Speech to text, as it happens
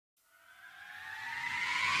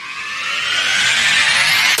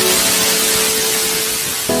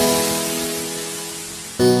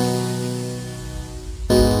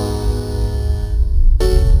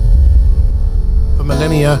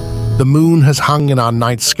the moon has hung in our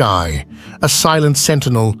night sky, a silent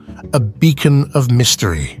sentinel, a beacon of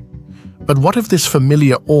mystery. But what if this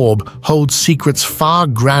familiar orb holds secrets far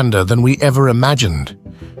grander than we ever imagined?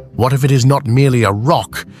 What if it is not merely a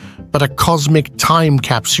rock, but a cosmic time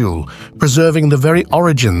capsule, preserving the very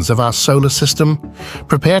origins of our solar system?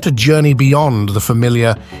 Prepare to journey beyond the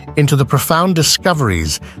familiar into the profound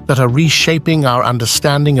discoveries that are reshaping our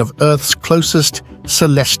understanding of Earth's closest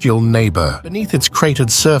celestial neighbor. Beneath its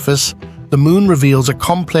cratered surface, the moon reveals a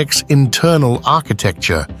complex internal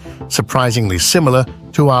architecture, surprisingly similar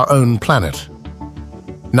to our own planet.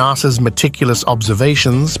 NASA's meticulous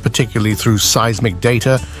observations, particularly through seismic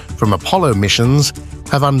data from Apollo missions,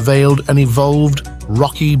 have unveiled an evolved,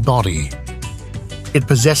 rocky body. It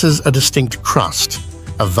possesses a distinct crust,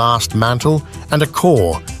 a vast mantle, and a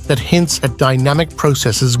core that hints at dynamic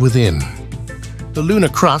processes within. The lunar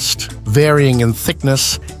crust, varying in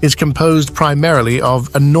thickness, is composed primarily of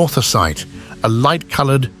anorthosite, a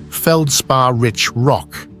light-colored, feldspar-rich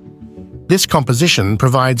rock. This composition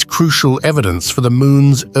provides crucial evidence for the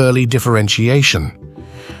moon's early differentiation.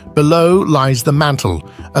 Below lies the mantle,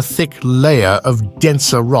 a thick layer of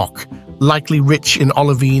denser rock, likely rich in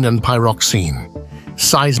olivine and pyroxene.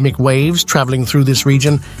 Seismic waves traveling through this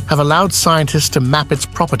region have allowed scientists to map its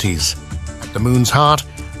properties. At the moon's heart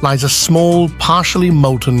lies a small, partially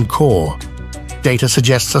molten core. Data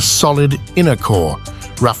suggests a solid inner core,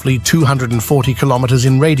 roughly 240 kilometers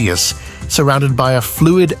in radius, surrounded by a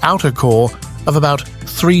fluid outer core of about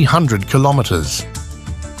 300 kilometers.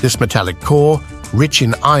 This metallic core, rich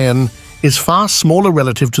in iron, is far smaller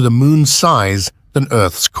relative to the moon's size than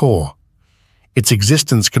Earth's core. Its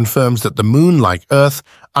existence confirms that the moon, like Earth,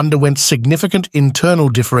 underwent significant internal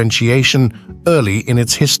differentiation early in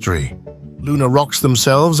its history. Lunar rocks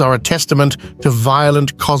themselves are a testament to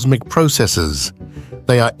violent cosmic processes.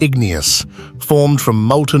 They are igneous, formed from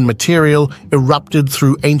molten material erupted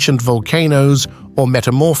through ancient volcanoes, or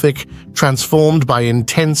metamorphic, transformed by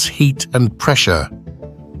intense heat and pressure.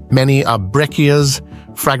 Many are breccias,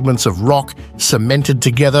 fragments of rock cemented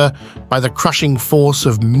together by the crushing force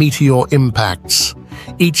of meteor impacts.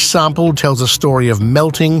 Each sample tells a story of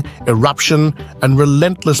melting, eruption, and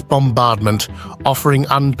relentless bombardment, offering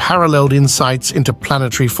unparalleled insights into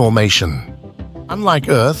planetary formation. Unlike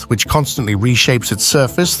Earth, which constantly reshapes its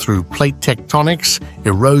surface through plate tectonics,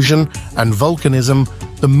 erosion, and volcanism,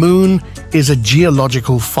 the Moon is a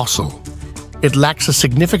geological fossil. It lacks a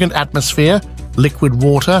significant atmosphere, liquid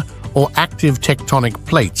water, or active tectonic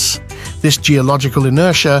plates. This geological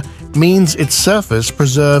inertia means its surface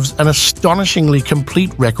preserves an astonishingly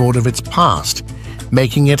complete record of its past,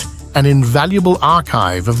 making it an invaluable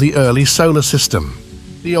archive of the early solar system.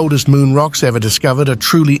 The oldest moon rocks ever discovered are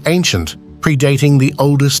truly ancient, predating the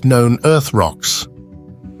oldest known Earth rocks.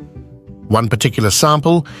 One particular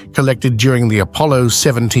sample, collected during the Apollo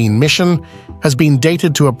 17 mission, has been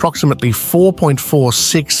dated to approximately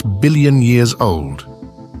 4.46 billion years old.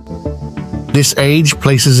 This age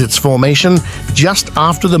places its formation just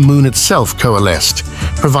after the Moon itself coalesced,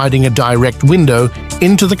 providing a direct window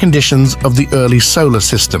into the conditions of the early solar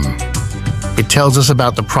system. It tells us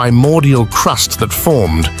about the primordial crust that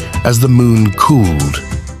formed as the Moon cooled.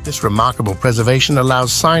 This remarkable preservation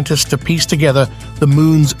allows scientists to piece together the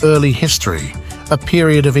Moon's early history, a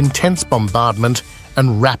period of intense bombardment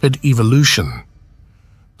and rapid evolution.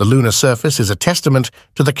 The lunar surface is a testament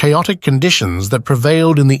to the chaotic conditions that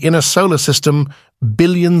prevailed in the inner solar system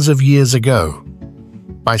billions of years ago.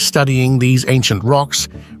 By studying these ancient rocks,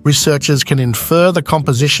 researchers can infer the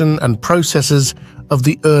composition and processes of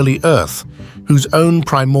the early Earth, whose own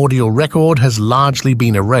primordial record has largely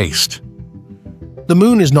been erased. The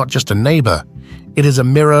Moon is not just a neighbor, it is a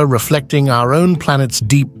mirror reflecting our own planet's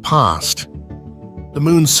deep past. The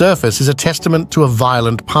Moon's surface is a testament to a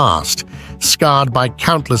violent past, scarred by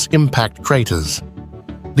countless impact craters.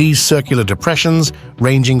 These circular depressions,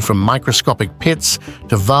 ranging from microscopic pits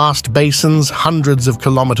to vast basins hundreds of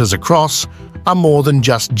kilometers across, are more than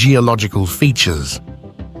just geological features.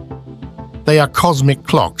 They are cosmic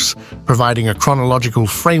clocks, providing a chronological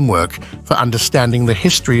framework for understanding the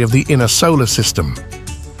history of the inner solar system.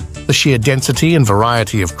 The sheer density and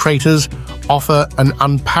variety of craters offer an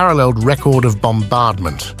unparalleled record of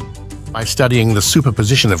bombardment. By studying the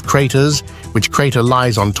superposition of craters, which crater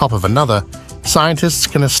lies on top of another, scientists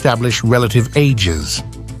can establish relative ages.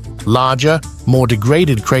 Larger, more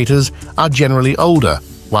degraded craters are generally older,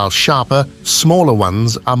 while sharper, smaller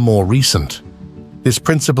ones are more recent. This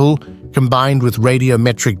principle, combined with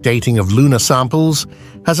radiometric dating of lunar samples,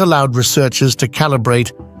 has allowed researchers to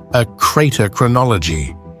calibrate a crater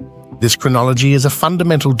chronology. This chronology is a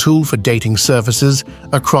fundamental tool for dating surfaces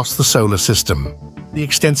across the solar system. The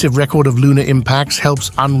extensive record of lunar impacts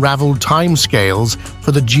helps unravel timescales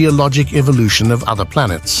for the geologic evolution of other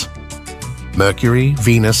planets. Mercury,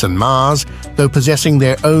 Venus, and Mars, though possessing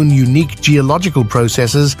their own unique geological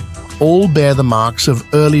processes, all bear the marks of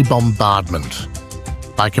early bombardment.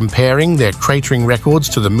 By comparing their cratering records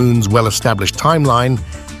to the Moon's well-established timeline,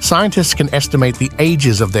 scientists can estimate the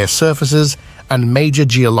ages of their surfaces and major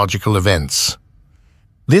geological events.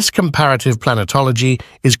 This comparative planetology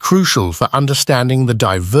is crucial for understanding the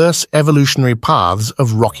diverse evolutionary paths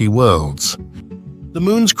of rocky worlds. The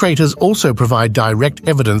Moon's craters also provide direct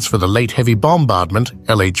evidence for the Late Heavy Bombardment,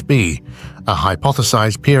 LHB, a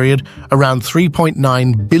hypothesized period around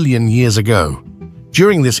 3.9 billion years ago.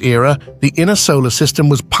 During this era, the inner solar system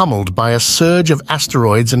was pummeled by a surge of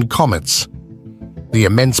asteroids and comets. The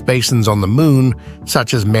immense basins on the Moon,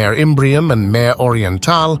 such as Mare Imbrium and Mare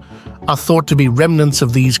Orientale, are thought to be remnants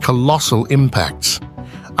of these colossal impacts.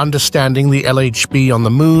 Understanding the LHB on the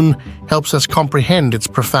Moon helps us comprehend its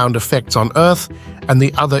profound effects on Earth and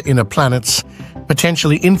the other inner planets,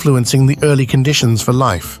 potentially influencing the early conditions for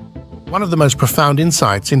life. One of the most profound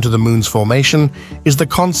insights into the Moon's formation is the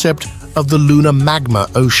concept of the lunar magma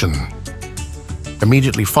ocean.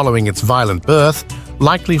 Immediately following its violent birth,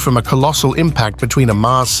 likely from a colossal impact between a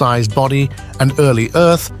Mars-sized body and early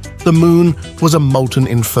Earth, the Moon was a molten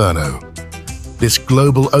inferno. This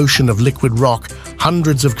global ocean of liquid rock,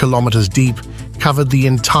 hundreds of kilometers deep, covered the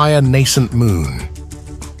entire nascent Moon.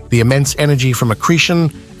 The immense energy from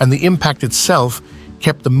accretion and the impact itself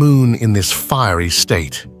kept the Moon in this fiery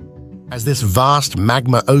state. As this vast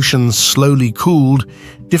magma ocean slowly cooled,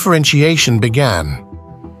 differentiation began.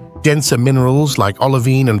 Denser minerals like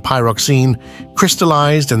olivine and pyroxene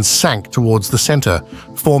crystallized and sank towards the center,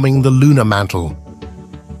 forming the lunar mantle.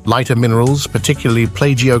 Lighter minerals, particularly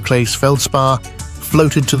plagioclase feldspar,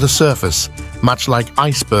 floated to the surface, much like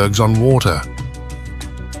icebergs on water.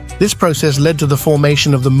 This process led to the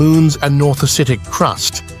formation of the Moon's anorthositic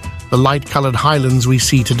crust, the light-colored highlands we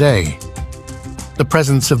see today. The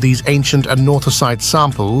presence of these ancient anorthosite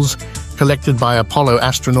samples, collected by Apollo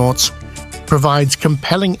astronauts, provides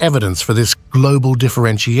compelling evidence for this global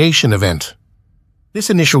differentiation event. This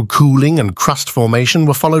initial cooling and crust formation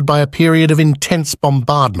were followed by a period of intense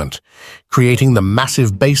bombardment, creating the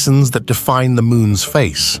massive basins that define the Moon's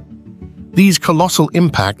face. These colossal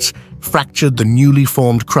impacts fractured the newly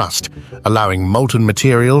formed crust, allowing molten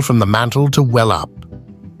material from the mantle to well up.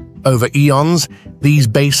 Over eons, these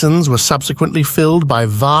basins were subsequently filled by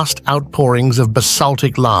vast outpourings of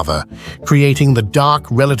basaltic lava, creating the dark,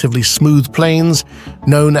 relatively smooth plains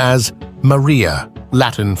known as maria,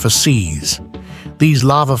 Latin for seas. These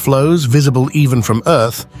lava flows, visible even from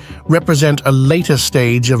Earth, represent a later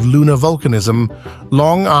stage of lunar volcanism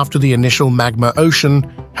long after the initial magma ocean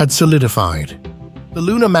had solidified. The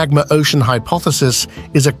lunar magma ocean hypothesis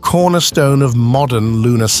is a cornerstone of modern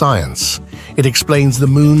lunar science. It explains the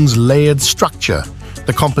Moon's layered structure,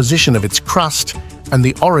 the composition of its crust, and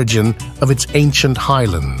the origin of its ancient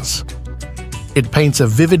highlands. It paints a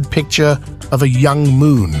vivid picture of a young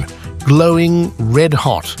Moon, glowing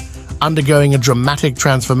red-hot, undergoing a dramatic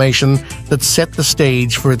transformation that set the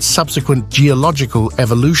stage for its subsequent geological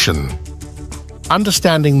evolution.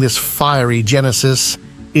 Understanding this fiery genesis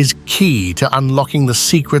is key to unlocking the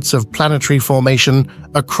secrets of planetary formation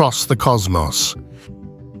across the cosmos.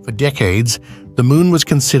 For decades, the Moon was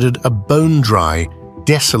considered a bone-dry,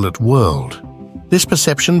 desolate world. This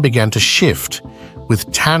perception began to shift,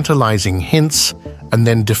 with tantalizing hints and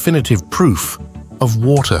then definitive proof of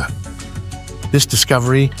water. This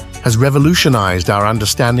discovery has revolutionized our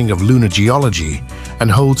understanding of lunar geology and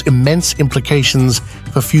holds immense implications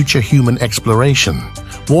for future human exploration.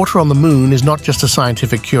 Water on the Moon is not just a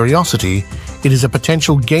scientific curiosity, it is a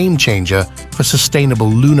potential game-changer for sustainable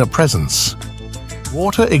lunar presence.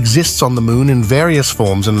 Water exists on the Moon in various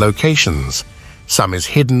forms and locations. Some is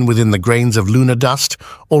hidden within the grains of lunar dust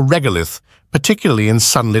or regolith, particularly in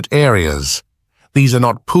sunlit areas. These are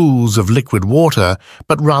not pools of liquid water,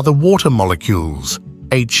 but rather water molecules,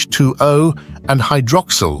 H2O and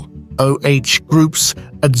hydroxyl, OH groups,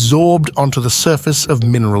 adsorbed onto the surface of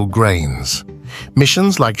mineral grains.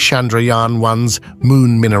 Missions like Chandrayaan-1's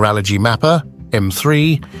Moon Mineralogy Mapper,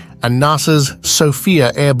 M3, and NASA's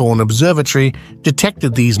SOFIA Airborne Observatory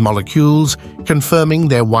detected these molecules, confirming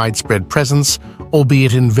their widespread presence,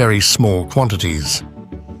 albeit in very small quantities.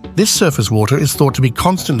 This surface water is thought to be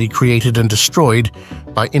constantly created and destroyed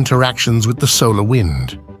by interactions with the solar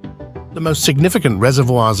wind. The most significant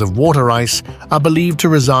reservoirs of water ice are believed to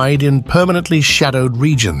reside in permanently shadowed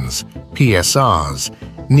regions,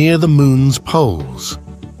 PSRs, near the Moon's poles.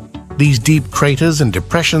 These deep craters and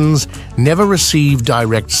depressions never receive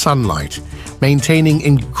direct sunlight, maintaining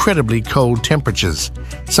incredibly cold temperatures,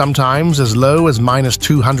 sometimes as low as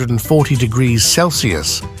 -240 degrees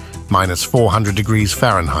Celsius, -400 degrees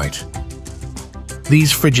Fahrenheit.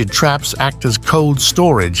 These frigid traps act as cold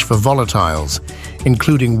storage for volatiles,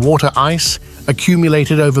 including water ice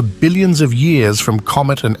accumulated over billions of years from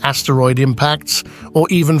comet and asteroid impacts or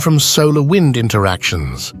even from solar wind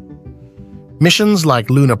interactions. Missions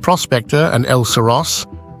like Lunar Prospector and El Saros,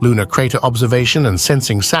 Lunar Crater Observation and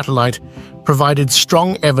Sensing Satellite, provided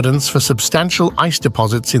strong evidence for substantial ice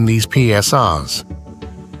deposits in these PSRs.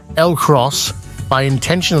 El Cross, by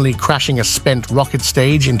intentionally crashing a spent rocket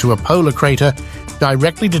stage into a polar crater,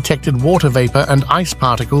 directly detected water vapor and ice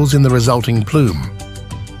particles in the resulting plume.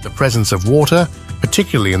 The presence of water,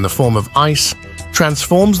 particularly in the form of ice,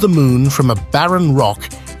 transforms the Moon from a barren rock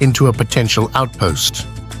into a potential outpost.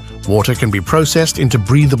 Water can be processed into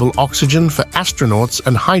breathable oxygen for astronauts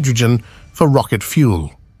and hydrogen for rocket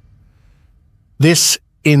fuel. This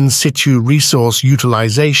in situ resource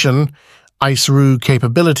utilization, ICERU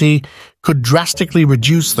capability, could drastically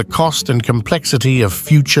reduce the cost and complexity of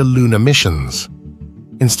future lunar missions.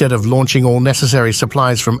 Instead of launching all necessary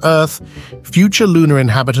supplies from Earth, future lunar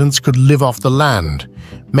inhabitants could live off the land,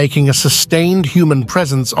 making a sustained human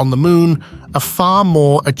presence on the Moon a far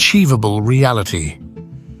more achievable reality.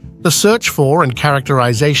 The search for and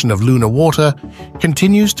characterization of lunar water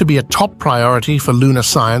continues to be a top priority for lunar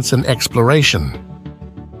science and exploration.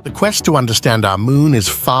 The quest to understand our Moon is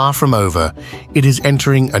far from over. It is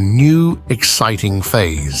entering a new, exciting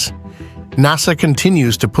phase. NASA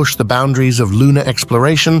continues to push the boundaries of lunar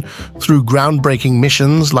exploration through groundbreaking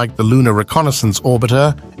missions like the Lunar Reconnaissance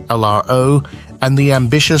Orbiter, LRO, and the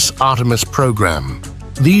ambitious Artemis program.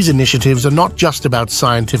 These initiatives are not just about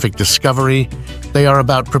scientific discovery, they are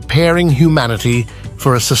about preparing humanity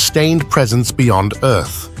for a sustained presence beyond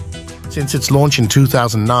Earth. Since its launch in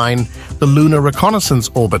 2009, the Lunar Reconnaissance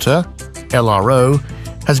Orbiter, LRO,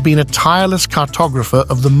 has been a tireless cartographer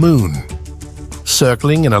of the Moon.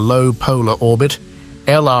 Circling in a low polar orbit,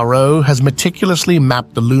 LRO has meticulously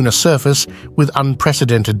mapped the lunar surface with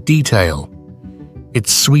unprecedented detail.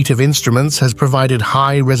 Its suite of instruments has provided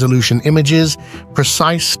high-resolution images,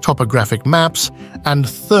 precise topographic maps, and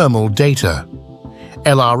thermal data.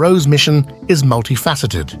 LRO's mission is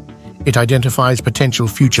multifaceted. It identifies potential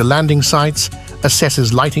future landing sites,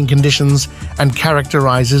 assesses lighting conditions, and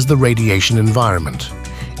characterizes the radiation environment.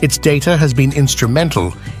 Its data has been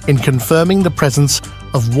instrumental in confirming the presence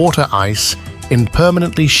of water ice in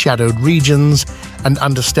permanently shadowed regions and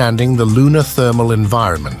understanding the lunar thermal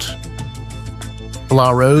environment.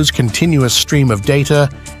 LRO's continuous stream of data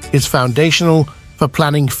is foundational for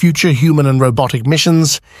planning future human and robotic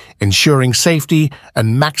missions, ensuring safety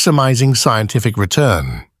and maximizing scientific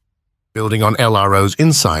return. Building on LRO's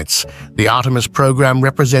insights, the Artemis program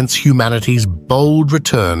represents humanity's bold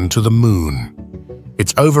return to the Moon.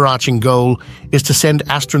 Its overarching goal is to send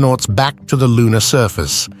astronauts back to the lunar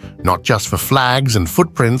surface, not just for flags and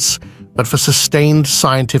footprints, but for sustained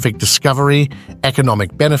scientific discovery,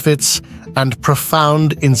 economic benefits, and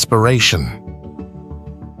profound inspiration.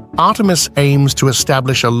 Artemis aims to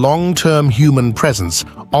establish a long-term human presence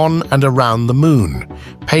on and around the Moon,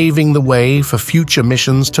 paving the way for future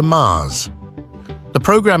missions to Mars. The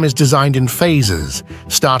program is designed in phases,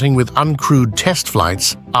 starting with uncrewed test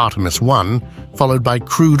flights, Artemis 1, followed by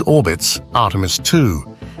crewed orbits, Artemis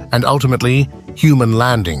 2, and ultimately human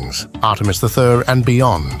landings, Artemis III and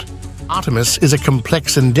beyond. Artemis is a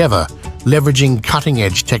complex endeavor, leveraging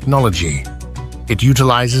cutting-edge technology. It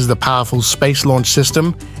utilizes the powerful Space Launch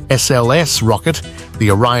System, SLS rocket,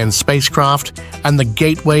 the Orion spacecraft, and the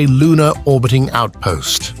Gateway Lunar Orbiting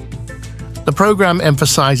Outpost. The program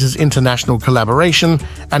emphasizes international collaboration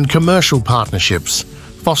and commercial partnerships,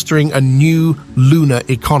 fostering a new lunar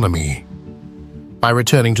economy. By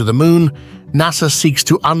returning to the Moon, NASA seeks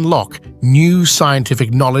to unlock new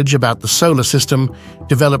scientific knowledge about the solar system,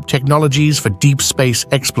 develop technologies for deep space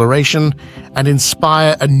exploration, and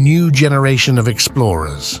inspire a new generation of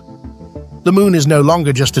explorers. The Moon is no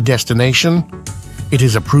longer just a destination. It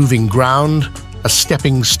is a proving ground, a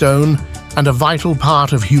stepping stone, and a vital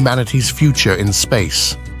part of humanity's future in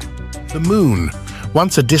space. The Moon,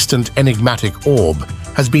 once a distant enigmatic orb,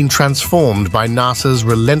 has been transformed by NASA's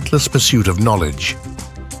relentless pursuit of knowledge.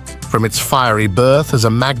 From its fiery birth as a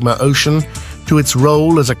magma ocean to its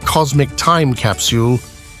role as a cosmic time capsule,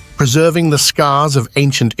 preserving the scars of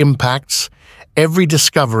ancient impacts, every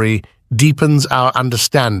discovery deepens our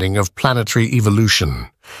understanding of planetary evolution.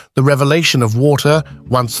 The revelation of water,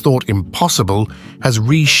 once thought impossible, has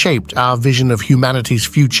reshaped our vision of humanity's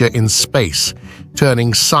future in space,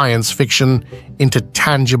 turning science fiction into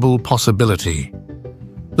tangible possibility.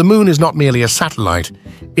 The Moon is not merely a satellite,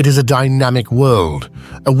 it is a dynamic world,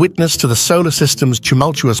 a witness to the solar system's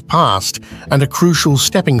tumultuous past and a crucial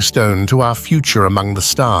stepping stone to our future among the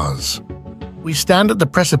stars. We stand at the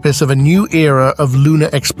precipice of a new era of lunar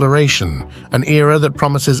exploration, an era that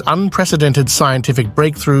promises unprecedented scientific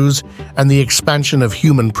breakthroughs and the expansion of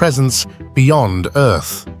human presence beyond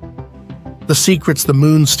Earth. The secrets the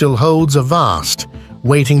Moon still holds are vast,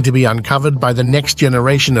 waiting to be uncovered by the next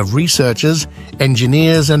generation of researchers,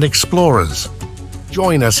 engineers, and explorers.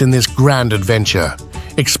 Join us in this grand adventure.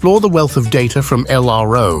 Explore the wealth of data from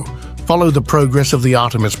LRO, follow the progress of the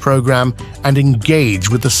Artemis program, and engage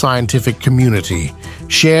with the scientific community.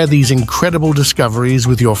 Share these incredible discoveries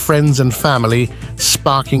with your friends and family,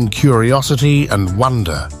 sparking curiosity and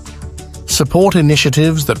wonder. Support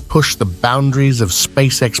initiatives that push the boundaries of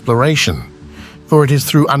space exploration, for it is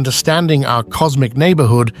through understanding our cosmic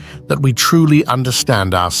neighborhood that we truly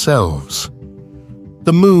understand ourselves.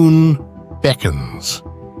 The Moon beckons.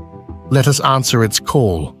 Let us answer its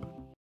call.